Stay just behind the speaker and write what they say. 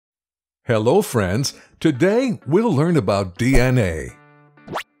Hello friends, today we'll learn about DNA.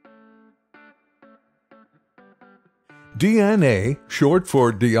 DNA, short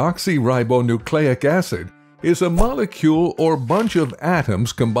for deoxyribonucleic acid, is a molecule or bunch of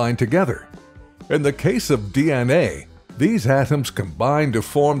atoms combined together. In the case of DNA, these atoms combine to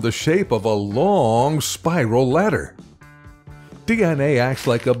form the shape of a long spiral ladder. DNA acts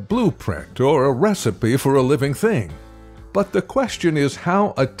like a blueprint or a recipe for a living thing. But the question is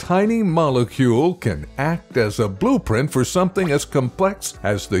how a tiny molecule can act as a blueprint for something as complex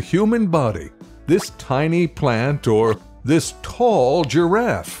as the human body, this tiny plant, or this tall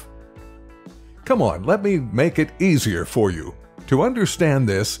giraffe. Come on, let me make it easier for you. To understand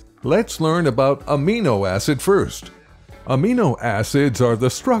this, let's learn about amino acid first. Amino acids are the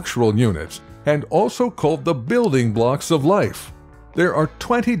structural units and also called the building blocks of life. There are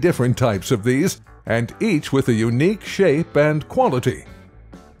 20 different types of these, and each with a unique shape and quality.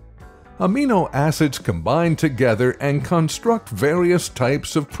 Amino acids combine together and construct various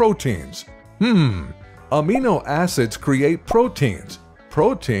types of proteins. Amino acids create proteins.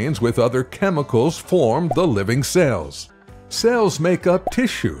 Proteins with other chemicals form the living cells. Cells make up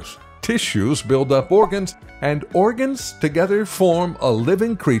tissues. Tissues build up organs, and organs together form a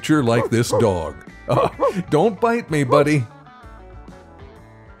living creature like this dog. Don't bite me, buddy.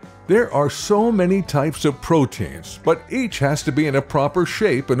 There are so many types of proteins, but each has to be in a proper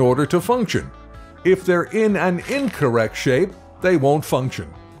shape in order to function. If they're in an incorrect shape, they won't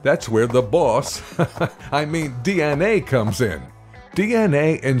function. That's where the boss, I mean DNA, comes in.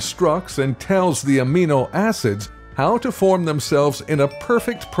 DNA instructs and tells the amino acids how to form themselves in a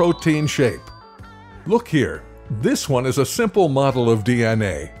perfect protein shape. Look here, this one is a simple model of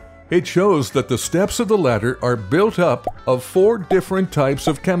DNA. It shows that the steps of the ladder are built up of 4 different types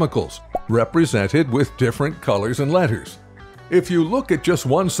of chemicals, represented with different colors and letters. If you look at just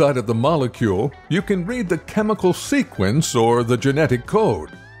one side of the molecule, you can read the chemical sequence or the genetic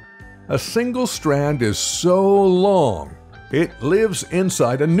code. A single strand is so long, it lives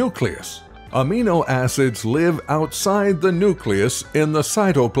inside a nucleus. Amino acids live outside the nucleus in the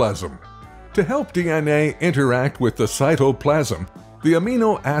cytoplasm. To help DNA interact with the cytoplasm, the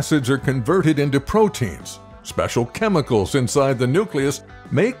amino acids are converted into proteins. Special chemicals inside the nucleus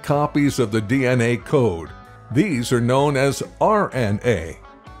make copies of the DNA code. These are known as RNA.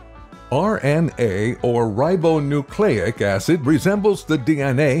 RNA, or ribonucleic acid, resembles the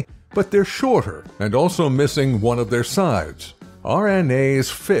DNA, but they're shorter and also missing one of their sides.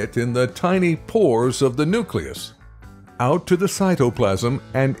 RNAs fit in the tiny pores of the nucleus, out to the cytoplasm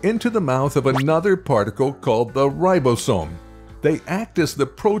and into the mouth of another particle called the ribosome. They act as the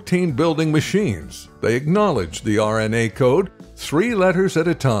protein-building machines. They acknowledge the RNA code 3 letters at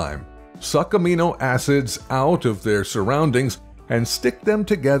a time, suck amino acids out of their surroundings, and stick them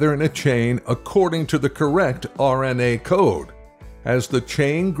together in a chain according to the correct RNA code. As the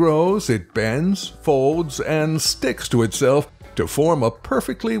chain grows, it bends, folds, and sticks to itself to form a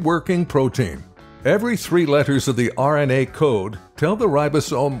perfectly working protein. Every 3 letters of the RNA code tell the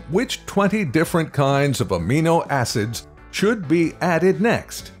ribosome which 20 different kinds of amino acids should be added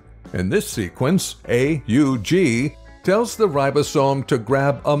next. In this sequence, AUG tells the ribosome to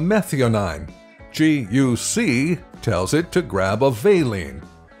grab a methionine. GUC tells it to grab a valine.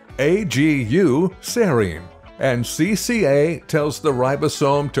 AGU, serine. And CCA tells the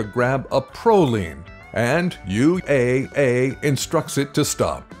ribosome to grab a proline. And UAA instructs it to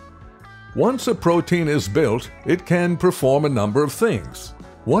stop. Once a protein is built, it can perform a number of things,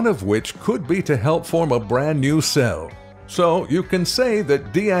 one of which could be to help form a brand new cell. So you can say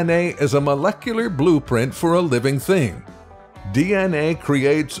that DNA is a molecular blueprint for a living thing. DNA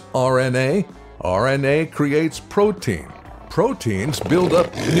creates RNA, RNA creates protein. Proteins build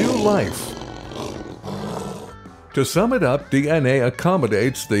up new life. To sum it up, DNA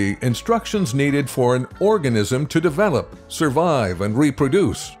accommodates the instructions needed for an organism to develop, survive, and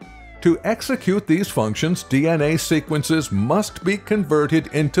reproduce. To execute these functions, DNA sequences must be converted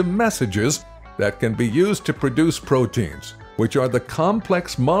into messages that can be used to produce proteins, which are the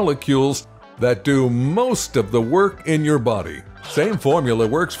complex molecules that do most of the work in your body. Same formula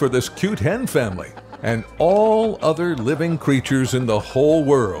works for this cute hen family and all other living creatures in the whole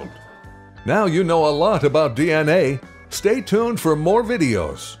world. Now you know a lot about DNA. Stay tuned for more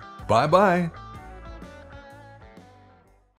videos. Bye-bye.